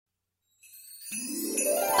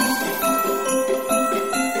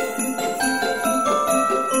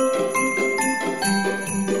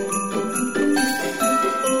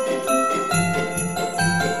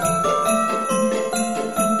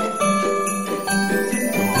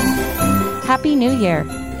Happy New Year!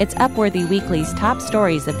 It's Upworthy Weekly's Top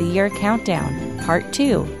Stories of the Year Countdown, Part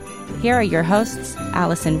 2. Here are your hosts,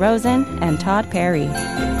 Allison Rosen and Todd Perry.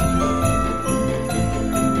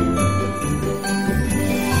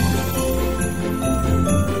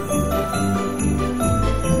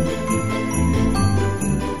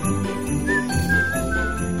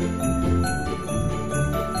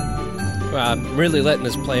 Wow, I'm really letting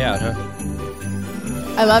this play out, huh?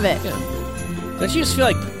 I love it. Yeah. Don't you just feel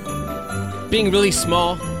like being really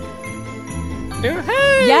small?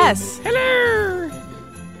 Hey! Yes. Hello!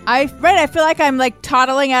 I feel like I'm like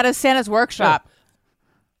toddling out of Santa's workshop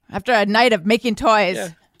after a night of making toys. Yeah.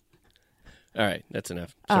 All right, that's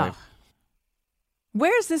enough. Sorry. Oh.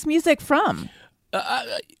 Where's this music from?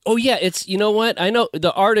 Oh, yeah, it's, you know what? I know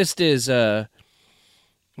the artist is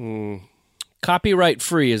copyright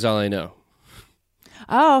free is all I know.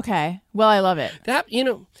 Oh, okay. Well, I love it. That, you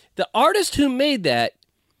know, the artist who made that,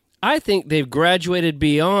 I think they've graduated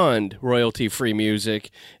beyond royalty-free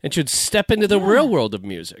music and should step into the real world of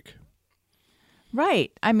music.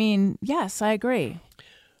 Right. I mean, yes, I agree.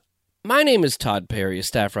 My name is Todd Perry, a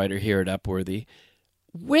staff writer here at Upworthy.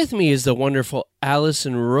 With me is the wonderful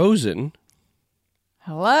Allison Rosen.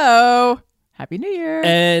 Hello. Happy New Year.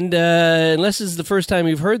 And unless this is the first time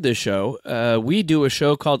you've heard this show, we do a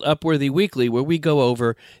show called Upworthy Weekly where we go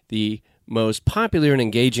over the most popular and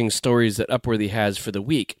engaging stories that Upworthy has for the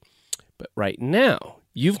week. But right now,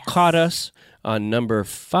 you've caught us on number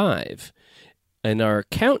 5 in our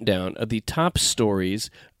countdown of the top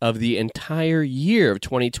stories of the entire year of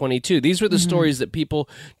 2022. These were the stories that people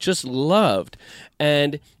just loved.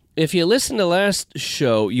 And if you listen to last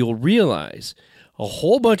show, you'll realize a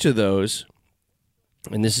whole bunch of those,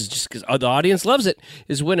 and this is just because the audience loves it,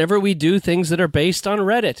 is whenever we do things that are based on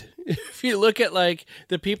Reddit. If you look at, like,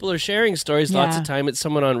 the people are sharing stories, lots of time it's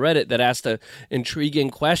someone on Reddit that asked an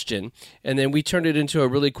intriguing question, and then we turned it into a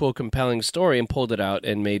really cool, compelling story and pulled it out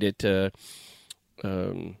and made it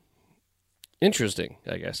interesting,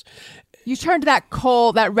 I guess. You turned that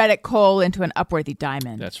Reddit coal into an Upworthy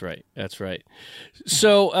diamond. That's right. That's right.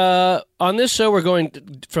 So on this show, we're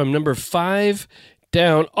going from number 5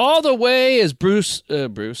 down all the way, as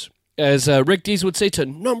Rick Dees would say, to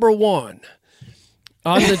number 1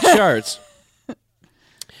 on the charts.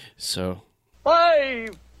 So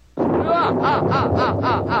 5.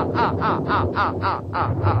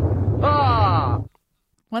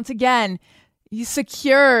 Once again, you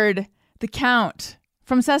secured the count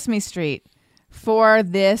from Sesame Street for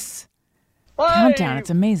this countdown. It's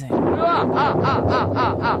amazing.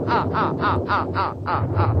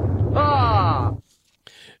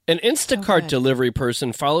 An Instacart delivery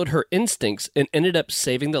person followed her instincts and ended up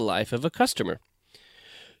saving the life of a customer.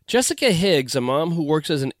 Jessica Higgs, a mom who works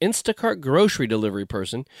as an Instacart grocery delivery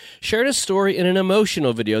person, shared a story in an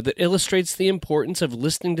emotional video that illustrates the importance of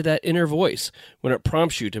listening to that inner voice when it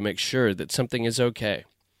prompts you to make sure that something is okay.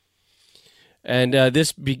 And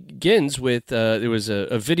this begins with, there was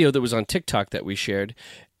a video that was on TikTok that we shared,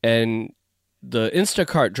 and the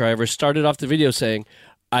Instacart driver started off the video saying,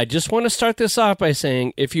 "I just want to start this off by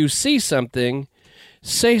saying, if you see something,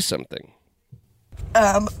 say something."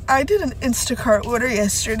 I did an Instacart order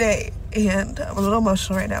yesterday, and I'm a little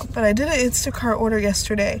emotional right now, but I did an Instacart order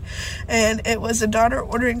yesterday, and it was a daughter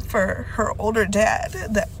ordering for her older dad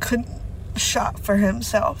that couldn't shop for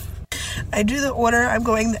himself. I do the order, I'm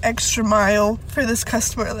going the extra mile for this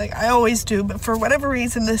customer, like I always do, but for whatever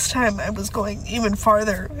reason this time I was going even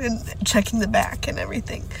farther and checking the back and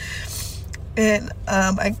everything. And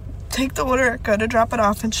I take the order, go to drop it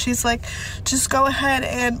off, and she's like, just go ahead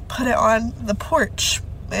and put it on the porch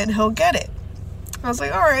and he'll get it. I was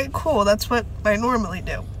like, all right, cool, that's what I normally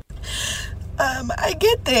do. I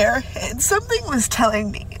get there and something was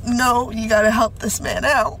telling me, no, you gotta help this man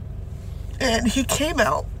out. And he came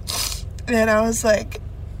out and I was like,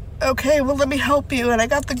 okay, well, let me help you. And I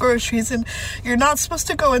got the groceries, and you're not supposed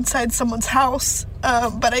to go inside someone's house,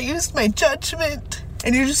 but I used my judgment,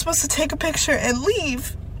 and you're just supposed to take a picture and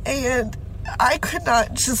leave. And I could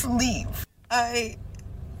not just leave. I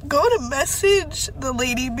go to message the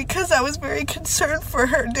lady because I was very concerned for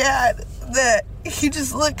her dad, that he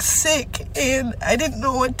just looked sick and I didn't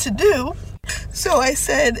know what to do. So I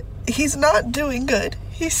said, he's not doing good.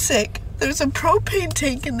 He's sick. There's a propane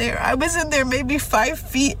tank in there. I was in there maybe 5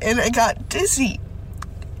 feet and I got dizzy.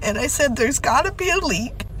 And I said, there's gotta be a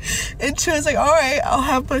leak. And she was like, all right, I'll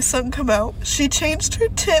have my son come out. She changed her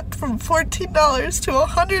tip from $14 to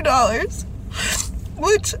 $100,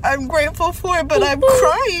 which I'm grateful for, but I'm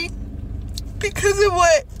crying because of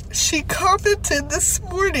what she commented this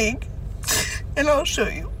morning. And I'll show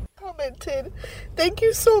you. Commented Thank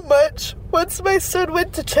you so much. Once my son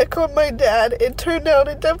went to check on my dad, it turned out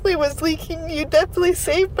it definitely was leaking. You definitely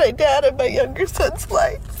saved my dad and my younger son's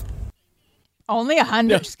life. Only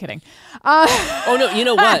 100. Just kidding. Oh, no, you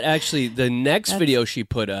know what? Actually, the next video she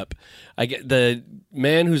put up, I get the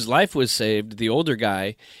man whose life was saved, the older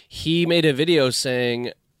guy, he made a video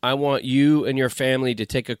saying, I want you and your family to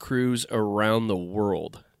take a cruise around the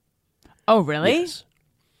world. Oh, really? Yes.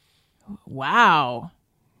 Wow.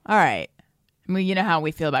 All right. I mean, you know how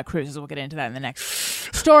we feel about cruises. We'll get into that in the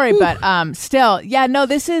next story. But still, yeah, no,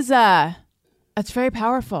 this is, it's very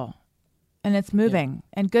powerful. And it's moving.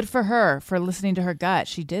 And good for her for listening to her gut.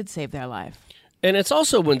 She did save their life. And it's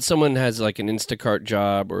also when someone has like an Instacart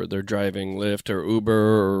job or they're driving Lyft or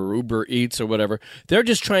Uber Eats or whatever, they're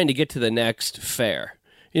just trying to get to the next fare.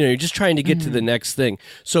 You know, you're just trying to get to the next thing.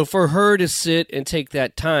 So for her to sit and take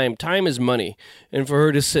that time is money. And for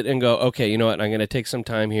her to sit and go, okay, you know what, I'm going to take some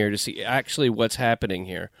time here to see actually what's happening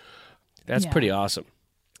here. That's pretty awesome.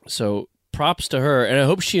 So props to her. And I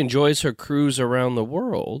hope she enjoys her cruise around the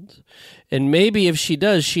world. And maybe if she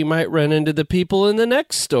does, she might run into the people in the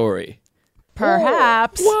next story.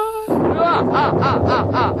 Perhaps.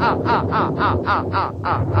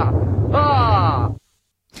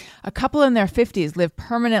 A couple in their 50s live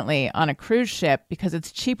permanently on a cruise ship because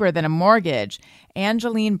it's cheaper than a mortgage.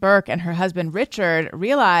 Angeline Burke and her husband Richard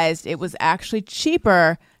realized it was actually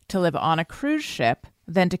cheaper to live on a cruise ship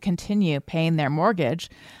than to continue paying their mortgage.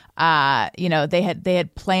 They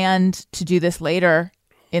had planned to do this later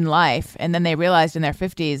in life, and then they realized in their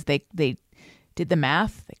 50s they did the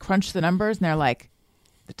math, they crunched the numbers, and they're like,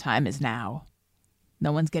 the time is now.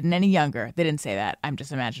 No one's getting any younger. They didn't say that. I'm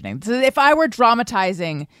just imagining. So if I were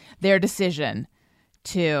dramatizing their decision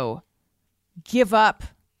to give up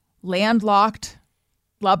landlocked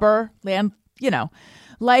life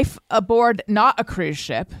aboard not a cruise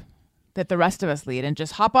ship that the rest of us lead and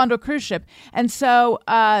just hop onto a cruise ship. And so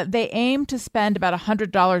they aim to spend about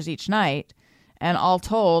 $100 each night, and all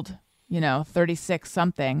told, 36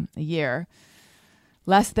 something a year.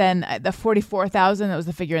 Less than the $44,000, that was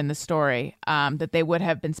the figure in the story, that they would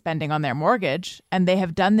have been spending on their mortgage. And they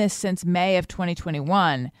have done this since May of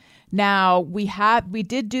 2021. Now, we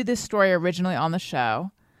did do this story originally on the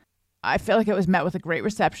show. I feel like it was met with a great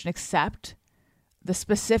reception, except the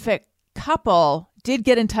specific couple did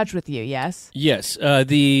get in touch with you, yes? Yes.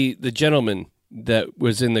 The gentleman that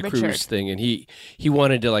was in the Richard. cruise thing, and he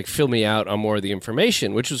wanted to fill me out on more of the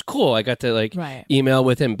information, which was cool. I got to email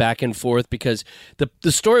with him back and forth because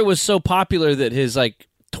the story was so popular that his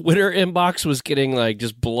Twitter inbox was getting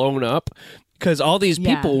just blown up because all these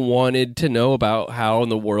people wanted to know about how in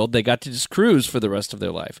the world they got to just cruise for the rest of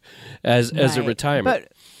their life as a retirement.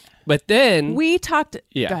 But then we talked.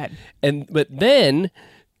 Yeah. Go ahead. But then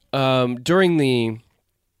during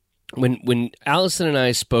when Allison and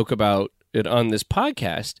I spoke about it on this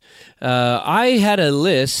podcast, I had a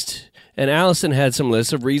list, and Allison had some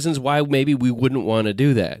lists of reasons why maybe we wouldn't want to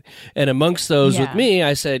do that. And amongst those with me,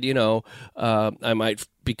 I said, I might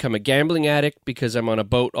become a gambling addict because I'm on a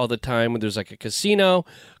boat all the time when there's a casino,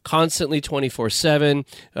 constantly 24/7.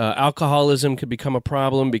 Alcoholism could become a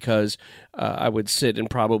problem because I would sit and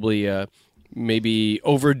probably maybe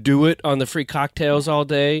overdo it on the free cocktails all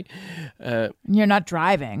day. You're not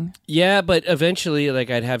driving. Yeah, but eventually,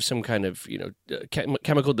 I'd have some kind of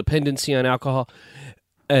chemical dependency on alcohol,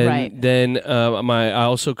 and then I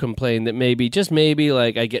also complained that maybe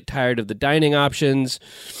I get tired of the dining options,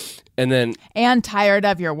 and tired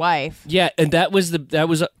of your wife. Yeah, and that was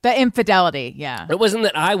the infidelity. Yeah, it wasn't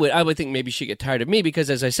that I would think maybe she'd get tired of me because,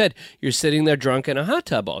 as I said, you're sitting there drunk in a hot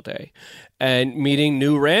tub all day and meeting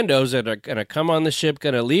new randos that are gonna come on the ship,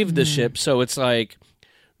 gonna leave the ship. So it's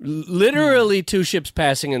literally two ships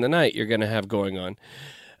passing in the night you're gonna have going on,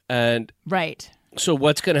 and so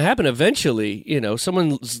what's going to happen eventually,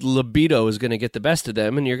 someone's libido is going to get the best of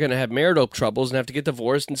them and you're going to have marital troubles and have to get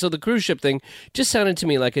divorced. And so the cruise ship thing just sounded to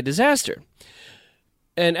me like a disaster.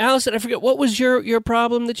 And Allison, I forget, what was your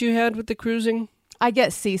problem that you had with the cruising? I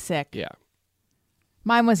get seasick. Yeah.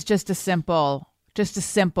 Mine was just a simple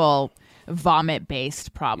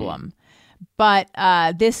vomit-based problem. But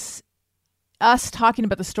us talking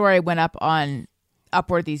about the story went up on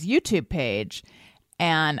Upworthy's YouTube page.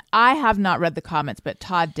 And I have not read the comments, but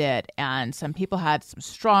Todd did. And some people had some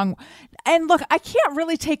strong... And look, I can't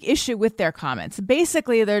really take issue with their comments.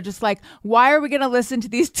 Basically, they're just like, why are we going to listen to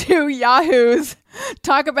these two yahoos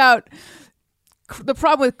talk about the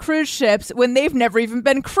problem with cruise ships when they've never even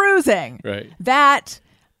been cruising? Right. That,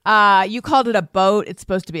 you called it a boat. It's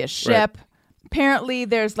supposed to be a ship. Right. Apparently,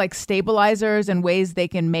 there's stabilizers and ways they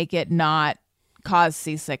can make it not cause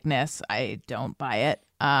seasickness. I don't buy it.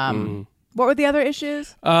 What were the other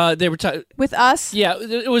issues They were with us? Yeah,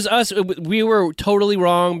 it was us. We were totally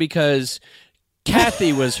wrong because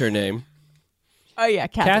Kathy was her name. Oh yeah,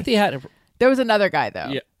 Kathy had. There was another guy though.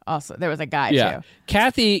 Yeah. Also, there was a guy Yeah,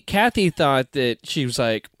 too. Kathy thought that she was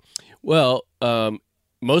like, well,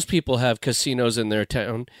 most people have casinos in their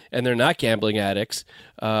town and they're not gambling addicts.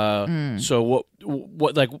 So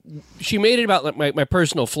what? Like, she made it about like my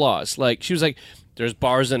personal flaws. Like, she was like, there's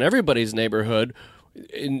bars in everybody's neighborhood.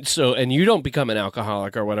 And you don't become an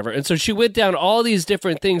alcoholic or whatever. And so she went down all these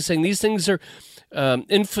different things, saying these things are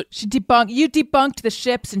She debunked the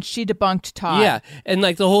ships, and she debunked Todd. Yeah, and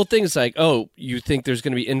like the whole thing is like, oh, you think there's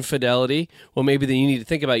going to be infidelity? Well, maybe then you need to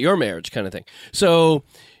think about your marriage, kind of thing. So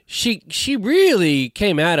she really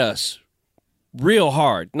came at us real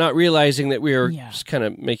hard, not realizing that we were just kind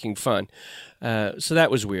of making fun. So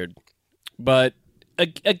that was weird. But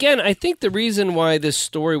again, I think the reason why this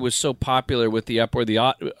story was so popular with the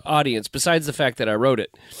Upworthy audience, besides the fact that I wrote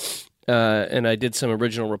it and I did some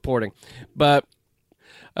original reporting, but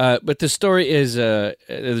the story is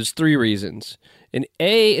there's three reasons. And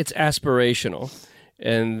A, it's aspirational,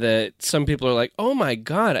 and that some people are like, oh my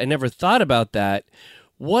God, I never thought about that.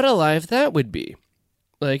 What a life that would be.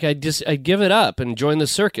 Like, I'd give it up and join the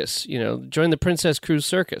circus, join the Princess Cruise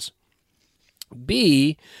Circus.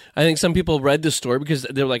 B, I think some people read the story because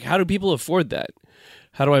they're like, how do people afford that?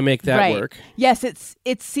 How do I make that work? Yes,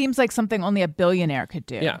 it seems like something only a billionaire could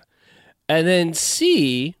do. Yeah. And then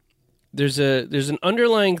C, there's an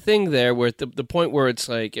underlying thing there where the point where it's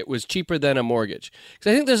like it was cheaper than a mortgage.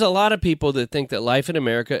 Because I think there's a lot of people that think that life in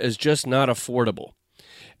America is just not affordable,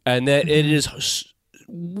 and that it is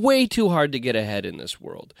way too hard to get ahead in this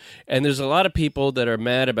world. And there's a lot of people that are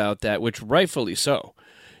mad about that, which rightfully so.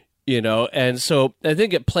 And so I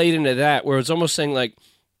think it played into that, where it's almost saying like,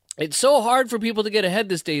 it's so hard for people to get ahead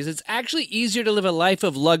these days. It's actually easier to live a life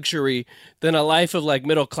of luxury than a life of like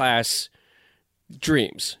middle class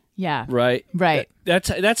dreams. Yeah. Right.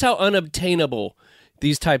 That's how unobtainable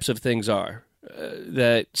these types of things are.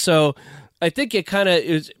 So I think I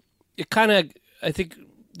think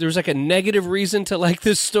there's like a negative reason to like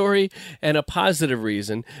this story and a positive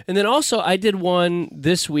reason. And then also I did one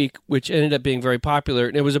this week, which ended up being very popular.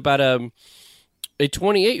 And it was about a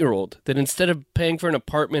 28-year-old that instead of paying for an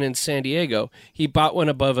apartment in San Diego, he bought one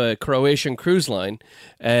above a Croatian cruise line.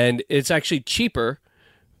 And it's actually cheaper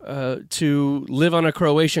to live on a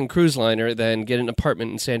Croatian cruise liner than get an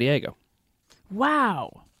apartment in San Diego.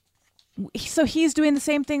 Wow. So he's doing the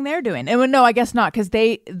same thing they're doing. And no, I guess not, because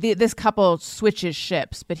this couple switches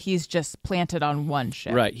ships, but he's just planted on one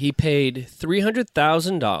ship. Right. He paid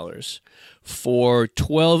 $300,000 for a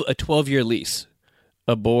 12-year lease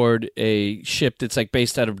aboard a ship that's like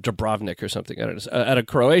based out of Dubrovnik or something, I don't know, out of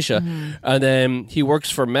Croatia. Mm-hmm. And then he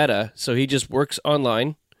works for Meta, so he just works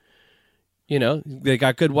online. They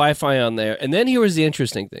got good Wi-Fi on there. And then here was the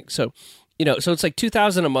interesting thing. So, so it's like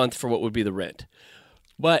 $2,000 a month for what would be the rent.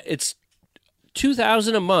 But it's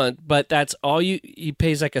 $2,000 a month, but that's all he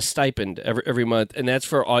pays like a stipend every month, and that's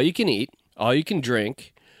for all you can eat, all you can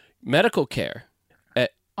drink, medical care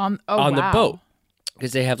on the boat.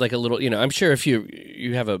 Because they have like a little, I'm sure if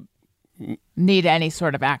you have need any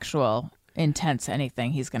sort of actual intense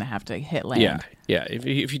anything, he's going to have to hit land. Yeah.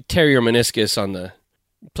 If you tear your meniscus on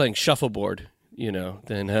playing shuffleboard, then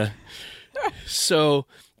and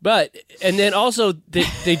then also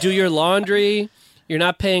they do your laundry. You're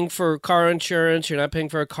not paying for car insurance. You're not paying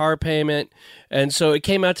for a car payment. And so it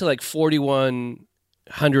came out to like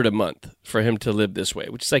 $4,100 a month for him to live this way,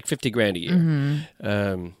 which is like $50,000 a year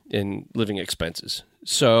in living expenses.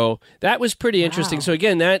 So that was pretty interesting. So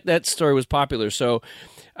again, that story was popular. So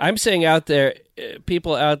I'm saying out there,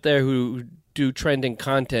 people out there who do trending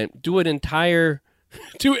content, do every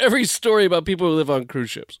story about people who live on cruise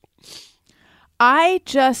ships. I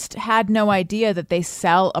just had no idea that they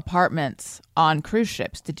sell apartments on cruise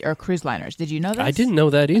ships or cruise liners. Did you know that? I didn't know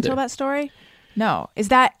that either. Until that story? No. Is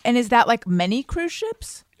that like many cruise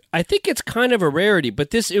ships? I think it's kind of a rarity,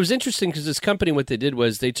 but it was interesting because this company, what they did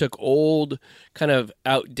was they took old, kind of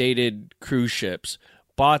outdated cruise ships,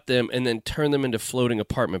 bought them, and then turned them into floating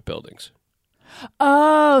apartment buildings.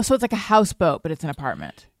 Oh, so it's like a houseboat, but it's an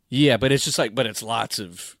apartment. Yeah, but it's just but it's lots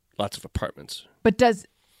of apartments. But does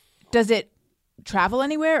it travel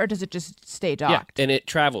anywhere, or does it just stay docked? Yeah, and it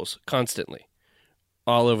travels constantly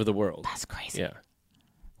all over the world. That's crazy. Yeah.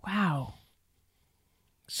 Wow.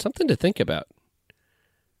 Something to think about.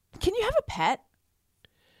 Can you have a pet?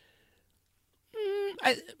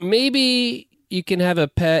 Maybe you can have a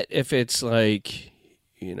pet if it's like,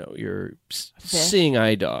 your seeing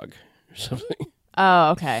eye dog or something.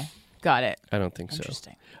 Oh, okay. Got it. I don't think so.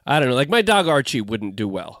 Interesting. I don't know. Like my dog Archie wouldn't do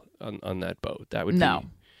well on that boat.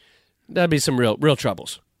 That'd be some real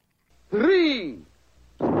troubles. Three.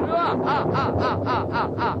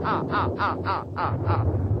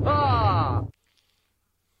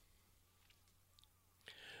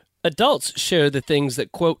 Adults share the things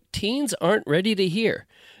that, quote, teens aren't ready to hear.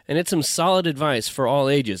 And it's some solid advice for all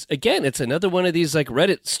ages. Again, it's another one of these like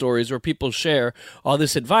Reddit stories where people share all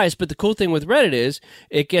this advice. But the cool thing with Reddit is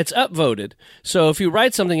it gets upvoted. So if you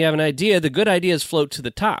write something, you have an idea, the good ideas float to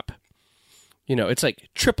the top. You know, it's like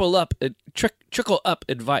trickle up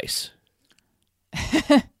advice.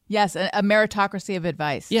 Yes, a meritocracy of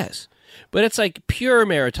advice. Yes. But it's like pure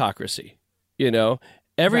meritocracy, you know?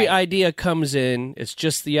 Every Right. idea comes in. It's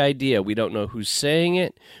just the idea. We don't know who's saying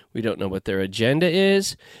it. We don't know what their agenda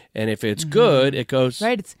is. And if it's good, it goes...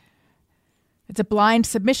 Right. It's a blind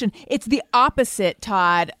submission. It's the opposite,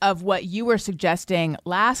 Todd, of what you were suggesting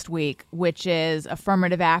last week, which is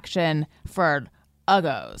affirmative action for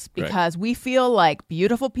uggos. Because we feel like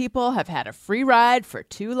beautiful people have had a free ride for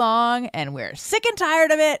too long and we're sick and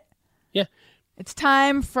tired of it. Yeah. It's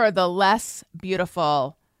time for the less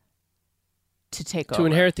beautiful to take over. To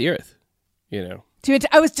inherit the earth, you know.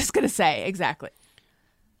 I was just going to say, exactly.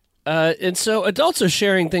 And so adults are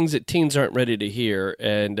sharing things that teens aren't ready to hear.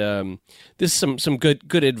 And this is some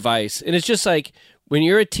good advice. And it's just like when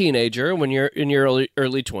you're a teenager, when you're in your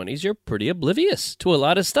early 20s, you're pretty oblivious to a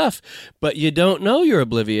lot of stuff. But you don't know you're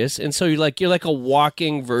oblivious. And so you're like a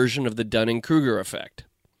walking version of the Dunning-Kruger effect.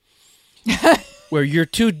 Where you're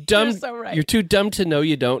too dumb. You're so right. You're too dumb to know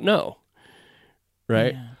you don't know.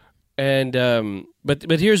 Right? Yeah. And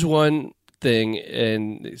but here's one thing,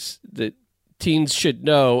 and that teens should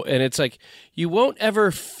know, and it's like you won't ever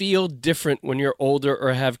feel different when you're older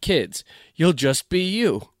or have kids. You'll just be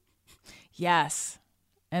you. Yes,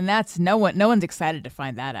 and that's no one's excited to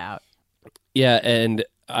find that out. Yeah, and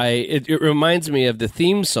it reminds me of the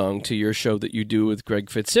theme song to your show that you do with Greg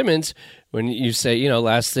Fitzsimmons when you say, you know,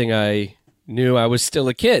 last thing I knew, I was still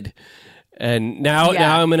a kid, and now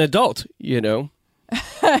I'm an adult. You know.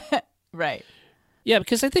 Right. Yeah,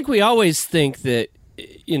 because I think we always think that,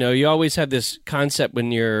 you know, you always have this concept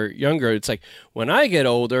when you're younger. It's like, when I get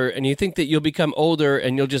older, and you think that you'll become older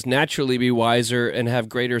and you'll just naturally be wiser and have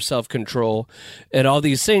greater self-control and all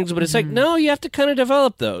these things. But it's like, no, you have to kind of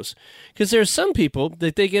develop those. Because there's some people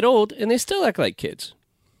that they get old and they still act like kids.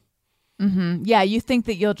 Mm-hmm. Yeah, you think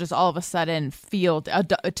that you'll just all of a sudden feel,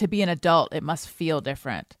 to be an adult, it must feel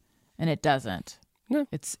different. And it doesn't. No.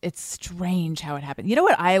 It's strange how it happened. You know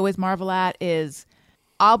what I always marvel at is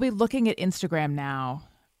I'll be looking at Instagram now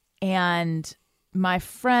and my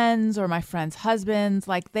friends or my friends' husbands,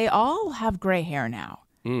 like they all have gray hair now.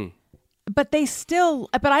 But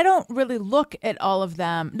but I don't really look at all of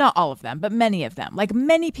them, not all of them, but many of them. Like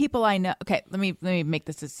many people I know. Okay, let me make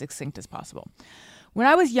this as succinct as possible. When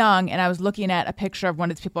I was young and I was looking at a picture of one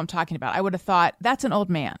of the people I'm talking about, I would have thought that's an old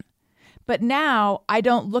man. But now I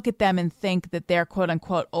don't look at them and think that they're quote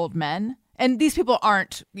unquote old men. And these people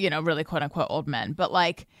aren't, you know, really quote unquote old men. But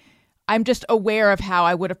like, I'm just aware of how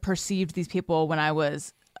I would have perceived these people when I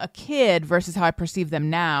was a kid versus how I perceive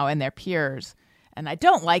them now and their peers. And I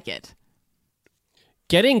don't like it.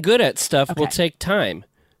 Getting good at stuff will Okay. take time.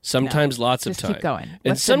 Sometimes lots of Just time. keep going. And What's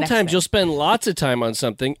the next sometimes thing? you'll spend lots of time on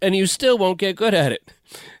something and you still won't get good at it.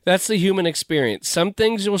 That's the human experience. Some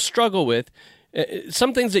things you'll struggle with.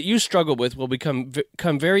 Some things that you struggle with will become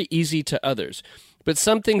very easy to others. But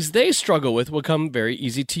some things they struggle with will come very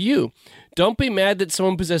easy to you. Don't be mad that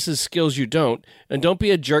someone possesses skills you don't, and don't be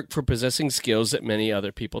a jerk for possessing skills that many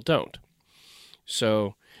other people don't.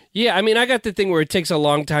 So, yeah, I mean, I got the thing where it takes a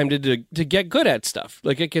long time to get good at stuff.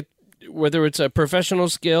 Like whether it's a professional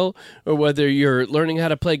skill or whether you're learning how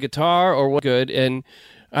to play guitar or what good. And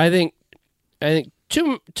I think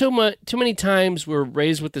too many times we're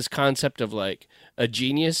raised with this concept of like a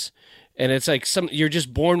genius, and it's like you're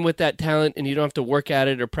just born with that talent and you don't have to work at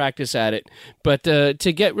it or practice at it. But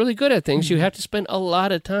to get really good at things, you have to spend a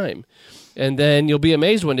lot of time, and then you'll be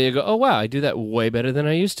amazed one day. You go, oh wow, I do that way better than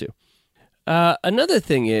I used to. Another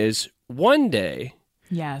thing is, one day,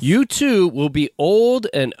 Yes. you too will be old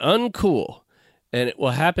and uncool, and it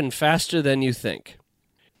will happen faster than you think.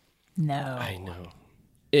 No. I know.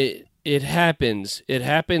 It happens. It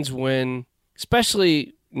happens when,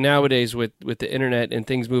 especially nowadays with the internet and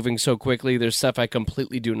things moving so quickly, there's stuff I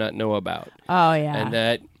completely do not know about. Oh, yeah. And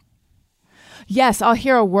that, Yes, I'll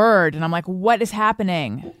hear a word and I'm like, what is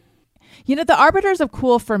happening? You know, the arbiters of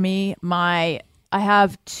cool for me, I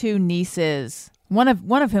have two nieces, one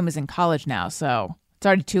of whom is in college now, so it's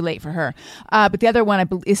already too late for her. But the other one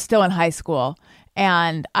is still in high school.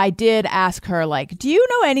 And I did ask her, like, do you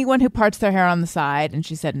know anyone who parts their hair on the side? And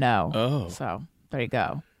she said no. Oh. So there you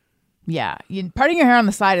go. Yeah, parting your hair on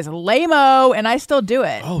the side is lame-o, and I still do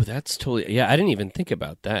it. Oh, that's totally... Yeah, I didn't even think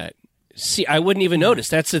about that. See, I wouldn't even notice.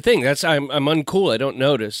 That's the thing. I'm uncool. I don't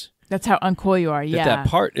notice. That's how uncool you are, yeah. That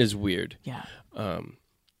part is weird. Yeah.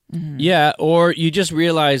 Yeah, or you just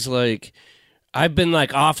realize, like, I've been,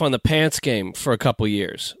 like, off on the pants game for a couple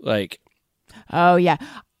years. Like... Oh, yeah.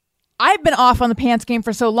 I've been off on the pants game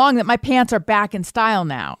for so long that my pants are back in style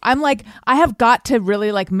now. I'm like, I have got to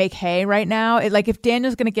really like make hay right now. Like if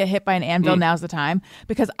Daniel's going to get hit by an anvil, now's the time,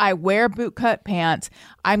 because I wear bootcut pants.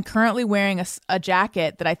 I'm currently wearing a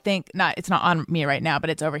jacket that I think it's not on me right now, but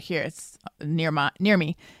it's over here. It's near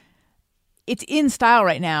me. It's in style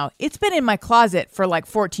right now. It's been in my closet for like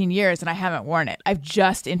 14 years and I haven't worn it. I've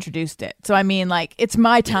just introduced it. So I mean, like, it's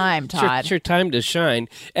my time, Todd. It's your time to shine.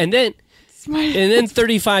 And then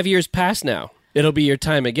 35 years past now, it'll be your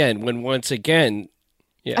time again. When once again,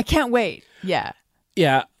 yeah, I can't wait. Yeah.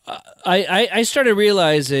 I started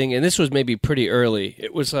realizing, and this was maybe pretty early.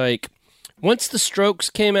 It was like once the Strokes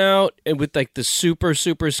came out, and with like the super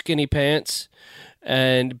skinny pants,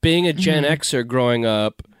 and being a Gen Xer growing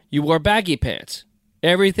up, you wore baggy pants.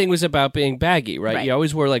 Everything was about being baggy, right? You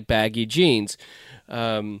always wore like baggy jeans.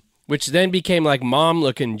 Which then became like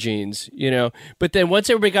mom-looking jeans, you know. But then once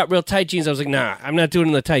everybody got real tight jeans, I was like, nah, I'm not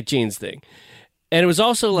doing the tight jeans thing. And it was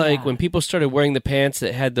also like when people started wearing the pants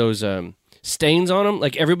that had those stains on them,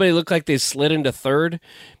 like everybody looked like they slid into third.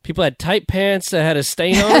 People had tight pants that had a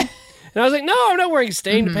stain on them. And I was like, no, I'm not wearing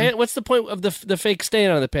stained pants. What's the point of the fake stain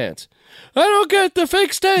on the pants? I don't get the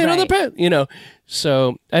fake stain on the pants, you know.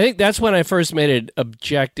 So I think that's when I first made an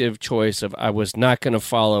objective choice of I was not going to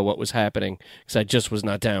follow what was happening because I just was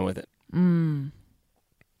not down with it.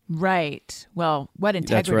 Right. Well, what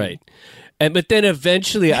integrity. That's right. But then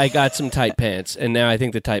eventually I got some tight pants, and now I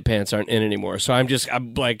think the tight pants aren't in anymore. So I'm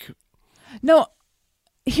like... No,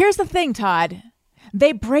 here's the thing, Todd.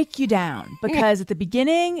 They break you down because at the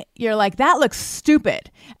beginning, you're like, that looks stupid.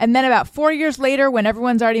 And then about 4 years later, when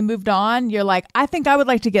everyone's already moved on, you're like, I think I would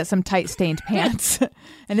like to get some tight stained pants.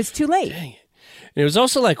 And it's too late. Dang it. And it was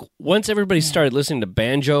also like, once everybody started listening to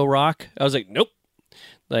banjo rock, I was like, nope.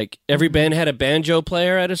 Like, every band had a banjo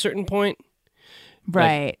player at a certain point.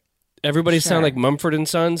 Right. Like, everybody sounded like Mumford &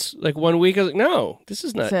 Sons. Like, one week, I was like, no, this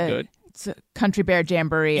is not good. It's a Country Bear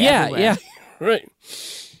Jamboree everywhere. Yeah, right.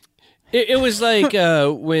 It was like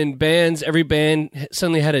when every band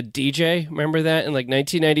suddenly had a DJ. Remember that in like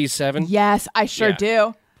 1997? Yes, I sure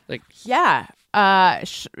do. Like,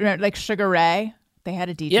 like Sugar Ray, they had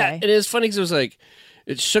a DJ. Yeah, it is funny because it was like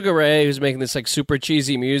it's Sugar Ray who's making this like super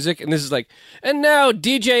cheesy music, and this is like, and now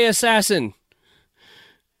DJ Assassin.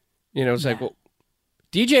 You know, it's like, well,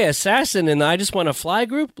 DJ Assassin and I Just Want to Fly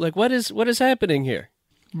group. Like, what is happening here?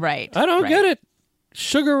 Right. I don't get it.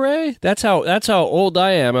 Sugar Ray? That's how old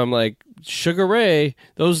I am. I'm like, Sugar Ray,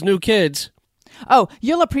 those new kids. Oh,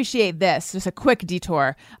 you'll appreciate this. Just a quick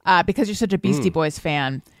detour because you're such a Beastie Boys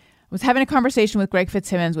fan. I was having a conversation with Greg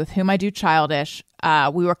Fitzsimmons, with whom I do Childish.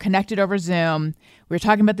 We were connected over Zoom. We were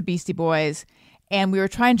talking about the Beastie Boys, and we were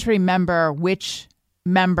trying to remember which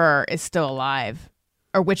member is still alive,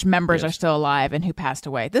 or which members are still alive and who passed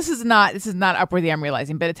away. This is not Upworthy, I'm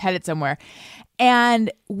realizing, but it's headed somewhere. And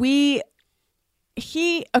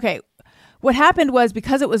what happened was,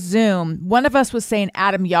 because it was Zoom, one of us was saying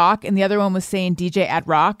Adam Yauch and the other one was saying DJ Ad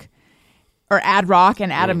Rock, or Ad Rock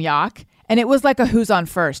and Adam Yauch. And it was like a who's on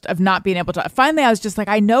first of not being able to. Finally, I was just like,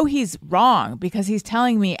 I know he's wrong because he's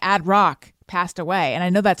telling me Ad Rock passed away. And I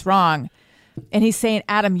know that's wrong. And he's saying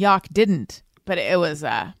Adam Yauch didn't. But it was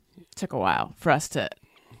took a while for us to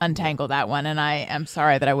untangle that one. And I am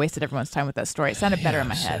sorry that I wasted everyone's time with that story. It sounded better in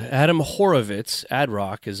my head. Adam Horovitz, Ad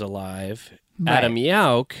Rock, is alive. Right. Adam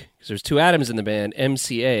Yauch, because there's two Adams in the band,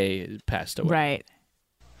 MCA, passed away. Right.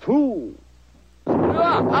 Fool.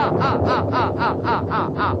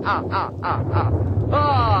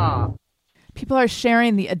 People are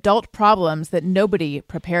sharing the adult problems that nobody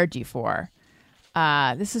prepared you for.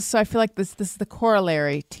 I feel like this is the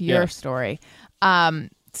corollary to your story. Something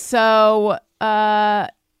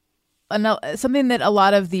that a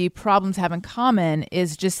lot of the problems have in common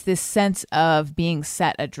is just this sense of being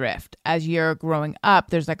set adrift. As you're growing up,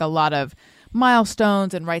 there's like a lot of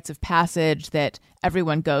milestones and rites of passage that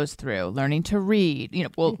everyone goes through. Learning to read,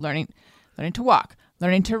 learning to walk,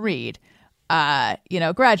 learning to read,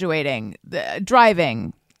 graduating,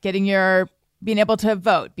 driving, being able to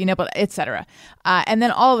vote, etc. And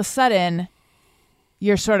then all of a sudden,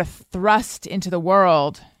 you're sort of thrust into the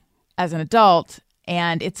world as an adult,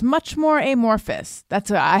 and it's much more amorphous.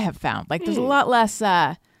 That's what I have found. Like, there's a lot less.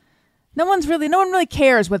 No one really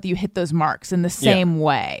cares whether you hit those marks in the same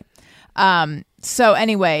way. So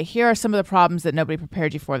anyway, here are some of the problems that nobody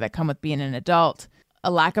prepared you for that come with being an adult. A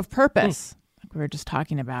lack of purpose, like we were just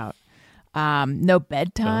talking about. No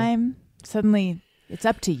bedtime. Suddenly, it's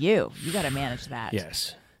up to you. You got to manage that.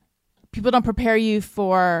 Yes. People don't prepare you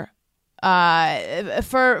for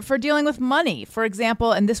dealing with money. For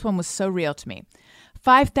example, and this one was so real to me.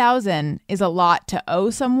 $5,000 is a lot to owe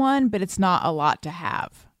someone, but it's not a lot to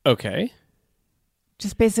have. Okay.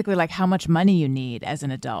 Just basically like how much money you need as an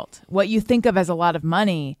adult. What you think of as a lot of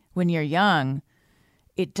money when you're young,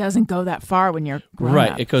 it doesn't go that far when you're grown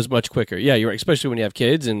Right. up. It goes much quicker. Yeah, you're right. Especially when you have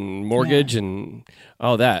kids and mortgage and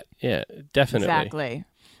all that. Yeah, definitely. Exactly.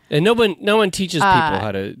 And no one teaches people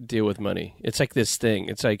how to deal with money. It's like this thing.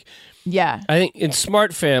 It's like, Yeah. I think in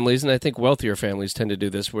smart families, and I think wealthier families tend to do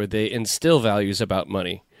this, where they instill values about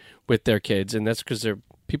money with their kids, and that's because they're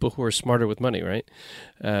people who are smarter with money, right?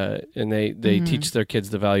 And they teach their kids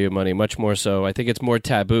the value of money much more so. I think it's more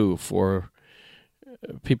taboo for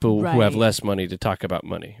people who have less money to talk about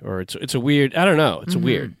money, or it's a weird. I don't know. It's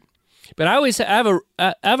weird. But I always have a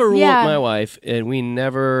rule with my wife, and we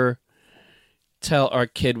never tell our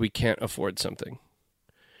kid we can't afford something.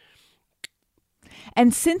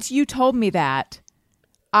 And since you told me that,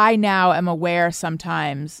 I now am aware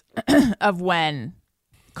sometimes of when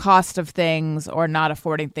cost of things or not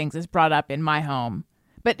affording things is brought up in my home.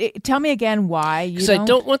 But tell me again why you don't. Because I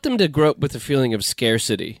don't want them to grow up with a feeling of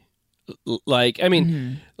scarcity. Like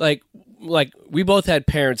we both had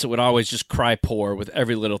parents that would always just cry poor with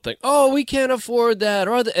every little thing. Oh, we can't afford that.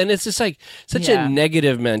 And it's just like such a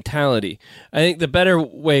negative mentality. I think the better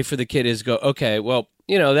way for the kid is go, okay, well,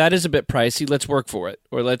 that is a bit pricey. Let's work for it.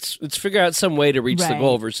 Or let's figure out some way to reach the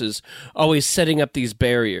goal versus always setting up these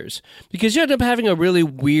barriers. Because you end up having a really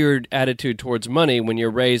weird attitude towards money when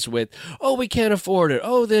you're raised with, oh, we can't afford it.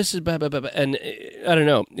 Oh, this is blah, blah, blah, blah. And I don't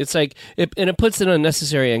know. It's like, it puts an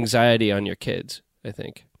unnecessary anxiety on your kids, I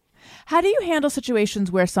think. How do you handle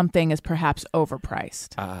situations where something is perhaps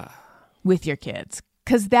overpriced with your kids?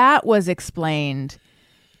 Because that was explained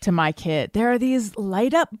to my kid. There are these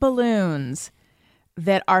light up balloons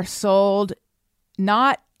that are sold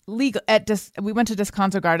not legal we went to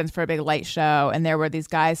Descanso Gardens for a big light show, and there were these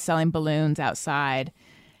guys selling balloons outside,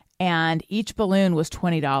 and each balloon was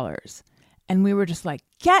 $20. And we were just like,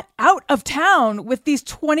 get out of town with these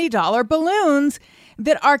 $20 balloons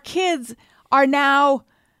that our kids are now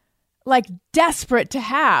like desperate to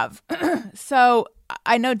have. So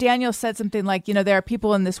I know Daniel said something like, there are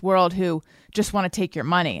people in this world who just want to take your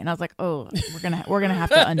money. And I was like, oh, we're gonna have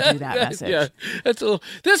to undo that message. Yeah,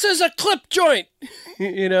 this is a clip joint,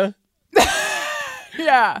 Yeah.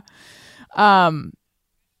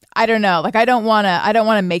 I don't know. Like, I don't want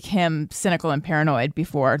to make him cynical and paranoid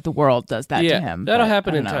before the world does that to him. That'll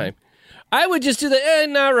happen in time. I would just do the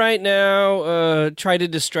not right now. Try to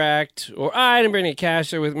distract, or I didn't bring any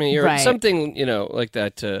cash there with me, or something like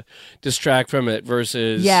that to distract from it.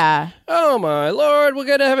 Versus, oh my Lord, what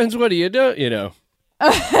good heavens, what do you do?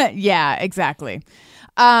 Yeah, exactly.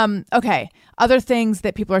 Okay, other things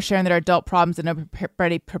that people are sharing that are adult problems that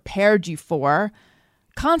nobody prepared you for: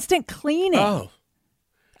 constant cleaning,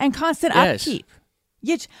 and constant upkeep.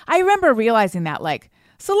 I remember realizing that.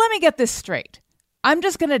 So let me get this straight. I'm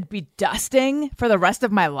just going to be dusting for the rest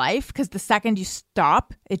of my life because the second you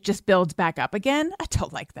stop, it just builds back up again. I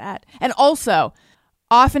don't like that. And also,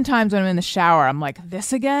 oftentimes when I'm in the shower, I'm like,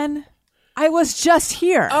 this again? I was just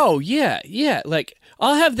here. Oh, yeah. Like,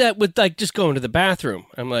 I'll have that with, just going to the bathroom.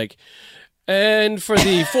 I'm like, and for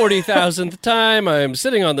the 40,000th time, I'm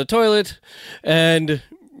sitting on the toilet, and,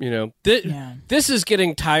 this is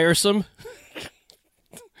getting tiresome.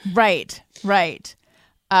 Right.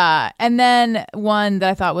 And then one that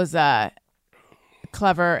I thought was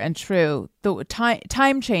clever and true, the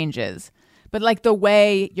time changes, but the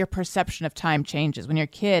way your perception of time changes. When you're a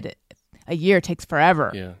kid, a year takes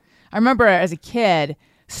forever. Yeah. I remember as a kid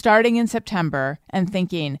starting in September and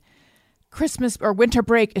thinking Christmas or winter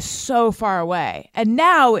break is so far away. And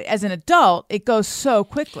now as an adult, it goes so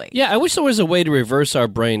quickly. Yeah, I wish there was a way to reverse our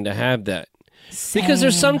brain to have that. Same. Because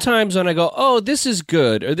there's some times when I go, oh, this is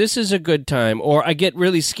good, or this is a good time, or I get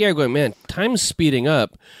really scared going, man, time's speeding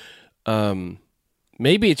up.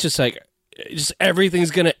 Maybe it's just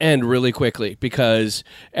everything's going to end really quickly because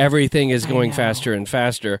everything is going faster and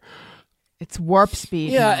faster. It's warp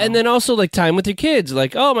speed. Yeah, now. and then also time with your kids.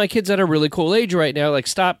 Oh, my kid's at a really cool age right now.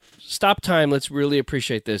 Stop time. Let's really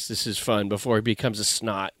appreciate this. This is fun before he becomes a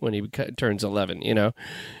snot when he turns 11,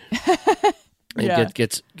 It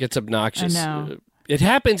gets obnoxious. I know. It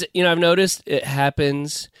happens, I've noticed it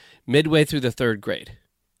happens midway through the third grade.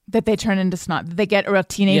 That they turn into snot. They get a real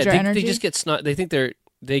teenager energy. They just get snot. They think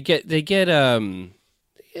they get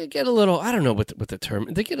get a little, I don't know what the term,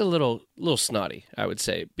 they get a little snotty, I would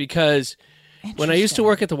say, because when I used to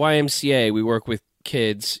work at the YMCA, we work with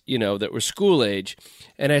kids, that were school age,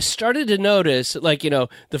 and I started to notice, like,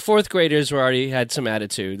 the fourth graders already had some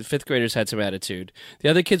attitude, the fifth graders had some attitude, the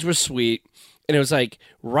other kids were sweet, and it was like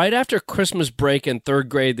right after Christmas break in third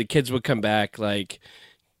grade, the kids would come back like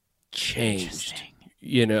changed,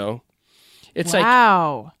 It's like,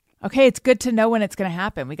 wow. Okay, it's good to know when it's going to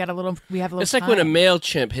happen. We have a little. It's like when a male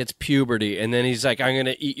chimp hits puberty, and then he's like, "I'm going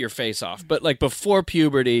to eat your face off." But like before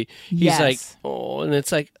puberty, he's like, "Oh," and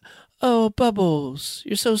it's like, "Oh, Bubbles,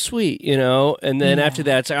 you're so sweet," And then after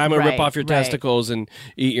that, it's like, "I'm going to rip off your testicles and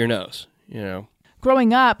eat your nose,"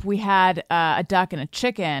 Growing up, we had a duck and a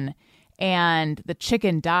chicken, and the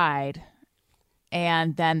chicken died,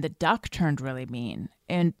 and then the duck turned really mean.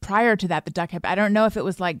 And prior to that, the duck I don't know if it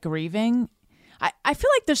was like grieving. I feel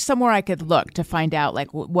like there's somewhere I could look to find out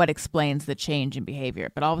like what explains the change in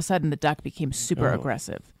behavior. But all of a sudden, the duck became super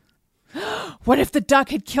aggressive. What if the duck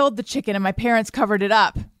had killed the chicken and my parents covered it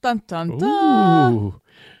up? Dun, dun, dun.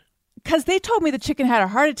 Because they told me the chicken had a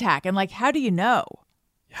heart attack. And like, how do you know?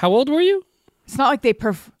 How old were you? It's not like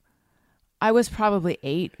I was probably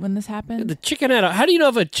 8 when this happened. The chicken how do you know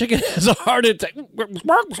if a chicken has a heart attack?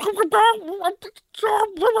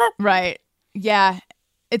 Right. Yeah.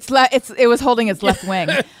 It was holding its left wing.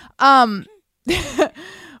 Well,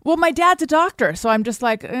 my dad's a doctor, so I'm just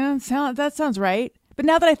like, that sounds right. But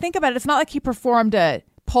now that I think about it, it's not like he performed a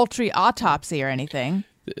poultry autopsy or anything.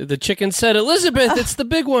 The chicken said, "Elizabeth, it's the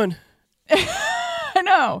big one." I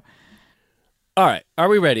know. All right. Are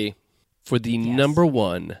we ready for the number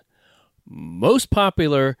one most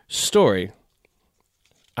popular story?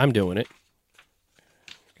 I'm doing it.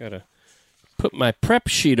 Gotta put my prep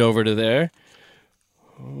sheet over to there.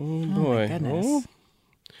 Oh, boy. My goodness.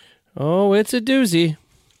 Oh, it's a doozy.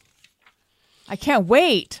 I can't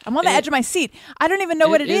wait. I'm on the edge of my seat. I don't even know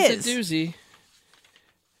what it is. It's a doozy.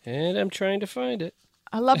 And I'm trying to find it.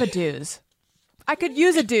 I love a dooz. I could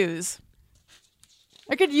use a dooz.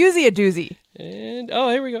 I could use a doozy. And,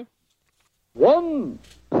 here we go. One.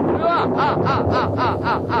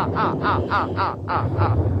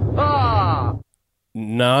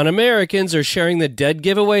 Non-Americans are sharing the dead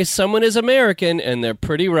giveaway someone is American, and they're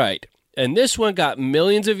pretty right. And this one got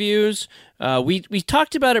millions of views. We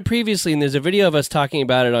talked about it previously, and there's a video of us talking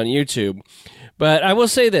about it on YouTube. But I will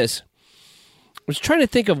say this. I was trying to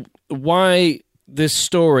think of why this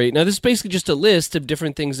story. Now, this is basically just a list of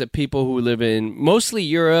different things that people who live in mostly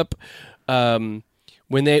Europe, when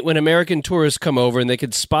American tourists come over and they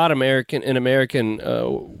could spot an American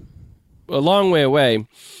a long way away.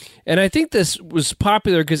 And I think this was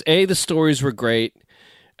popular because A, the stories were great.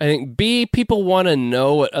 I think B, people want to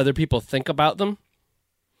know what other people think about them.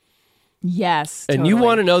 Yes, and totally. you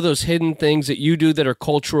want to know those hidden things that you do that are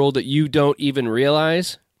cultural that you don't even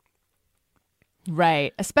realize.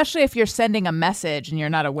 Right. Especially if you're sending a message and you're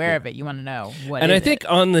not aware of it, you want to know what and is I think it.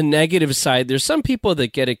 On the negative side, there's some people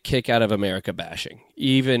that get a kick out of America bashing,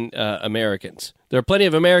 even Americans. There are plenty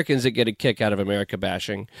of Americans that get a kick out of America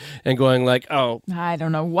bashing and going like, "Oh, I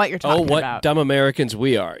don't know what you're talking what about. Dumb Americans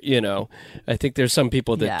we are." I think there's some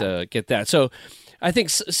people that get that. So I think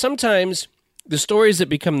sometimes the stories that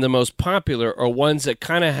become the most popular are ones that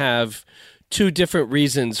kind of have two different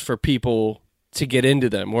reasons for people to get into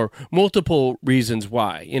them, or multiple reasons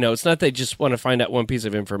why. It's not they just want to find out one piece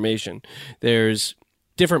of information. There's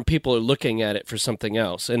different people are looking at it for something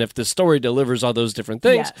else. And if the story delivers all those different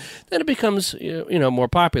things, then it becomes, more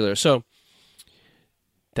popular. So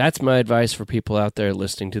that's my advice for people out there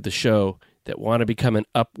listening to the show that want to become an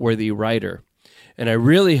Upworthy writer. And I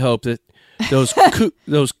really hope that those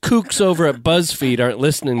those kooks over at BuzzFeed aren't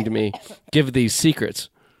listening to me give these secrets.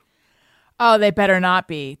 Oh, they better not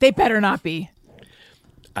be. They better not be.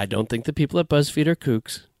 I don't think the people at BuzzFeed are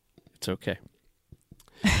kooks. It's okay.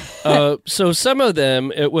 So some of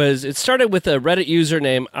them, it started with a Reddit user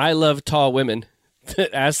named I Love Tall Women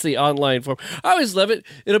that asked the online form. I always love it.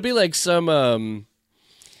 It'll be like some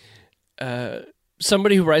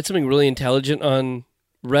somebody who writes something really intelligent on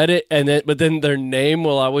Reddit, but then their name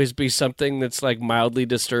will always be something that's like mildly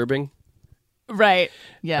disturbing. Right.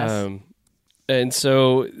 Yes. And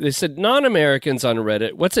so they said, non-Americans on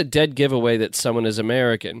Reddit, what's a dead giveaway that someone is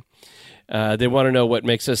American? They want to know what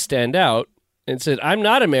makes us stand out. And said, I'm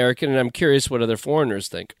not American, and I'm curious what other foreigners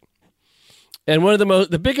think. And one of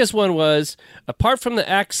the biggest one was, apart from the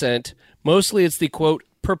accent, mostly it's the, quote,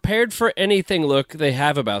 prepared for anything look they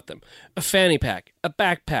have about them. A fanny pack, a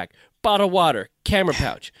backpack, bottle of water, camera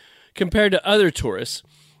pouch. Compared to other tourists,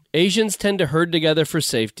 Asians tend to herd together for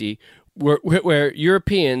safety, where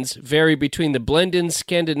Europeans vary between the blend-in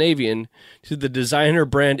Scandinavian to the designer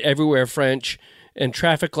brand everywhere French and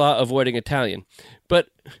traffic law avoiding Italian. But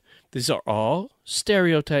these are all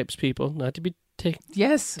stereotypes, people, not to be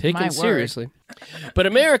taken seriously. But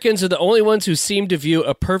Americans are the only ones who seem to view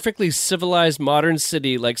a perfectly civilized modern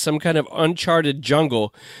city like some kind of uncharted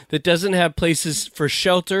jungle that doesn't have places for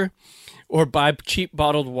shelter or buy cheap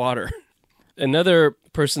bottled water. Another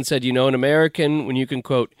person said, an American, when you can,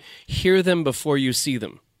 quote, hear them before you see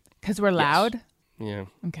them. Because we're loud? Yes.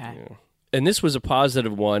 Yeah. Okay. Yeah. And this was a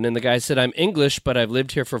positive one. And the guy said, I'm English, but I've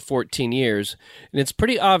lived here for 14 years. And it's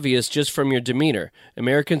pretty obvious just from your demeanor.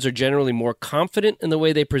 Americans are generally more confident in the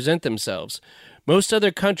way they present themselves. Most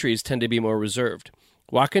other countries tend to be more reserved.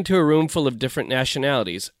 Walk into a room full of different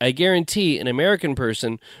nationalities. I guarantee an American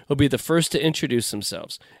person will be the first to introduce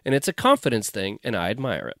themselves. And it's a confidence thing, and I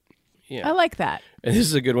admire it. Yeah. I like that. And this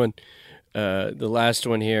is a good one. The last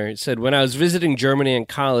one here. It said, when I was visiting Germany in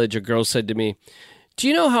college, a girl said to me, do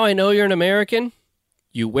you know how I know you're an American?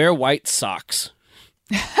 You wear white socks.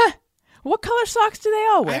 What color socks do they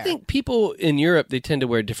all wear? I think people in Europe, they tend to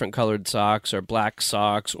wear different colored socks or black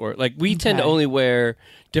socks. Or like we tend to only wear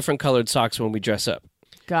different colored socks when we dress up.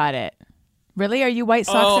 Got it. Really? Are you white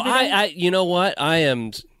socks every day? You know what? I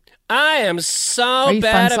am so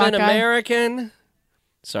bad of an American.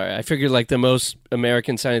 Sorry, I figured like the most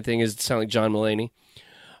American sounding thing is to sound like John Mulaney.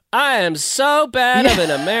 I am so bad of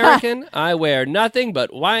an American. I wear nothing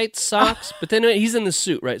but white socks. But then he's in the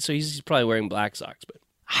suit, right? So he's probably wearing black socks. But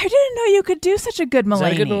I didn't know you could do such a good Mulaney. Is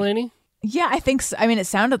that a good Mulaney? Yeah, I think so. I mean, it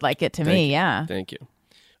sounded like it to me, yeah. Thank you.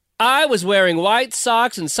 I was wearing white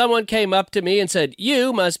socks and someone came up to me and said,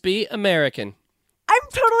 you must be American. I'm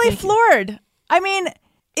totally floored. I mean,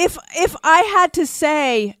 if I had to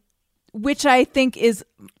say which I think is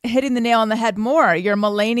hitting the nail on the head more, your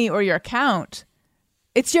Mulaney or your Count,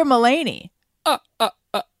 it's your Mulaney.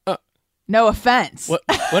 No offense.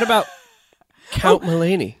 What about Count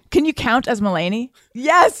Mulaney? Can you count as Mulaney?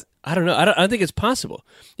 Yes. I don't know. I don't think it's possible.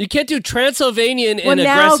 You can't do Transylvanian and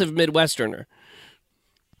aggressive Midwesterner.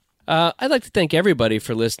 I'd like to thank everybody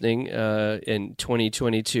for listening in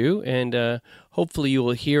 2022, and hopefully you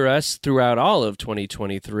will hear us throughout all of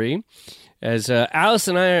 2023, as Alice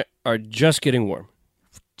and I are just getting warm.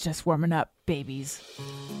 Just warming up, babies.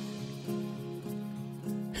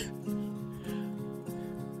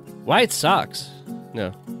 White socks.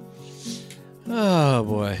 No. Oh,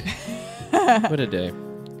 boy. What a day.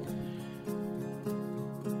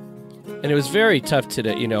 And it was very tough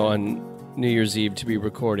today, on New Year's Eve to be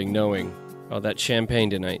recording, knowing all that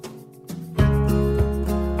champagne tonight.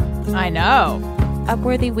 I know.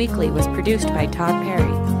 Upworthy Weekly was produced by Todd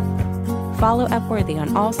Perry. Follow Upworthy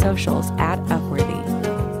on all socials at Upworthy.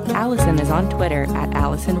 Allison is on Twitter at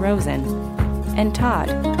Allison Rosen. And Todd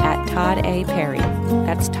at Todd A. Perry.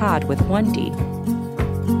 That's Todd with 1 D.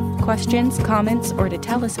 Questions, comments, or to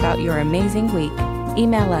tell us about your amazing week,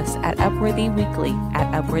 email us at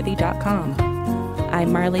upworthyweekly@upworthy.com.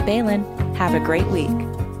 I'm Marley Balin. Have a great week.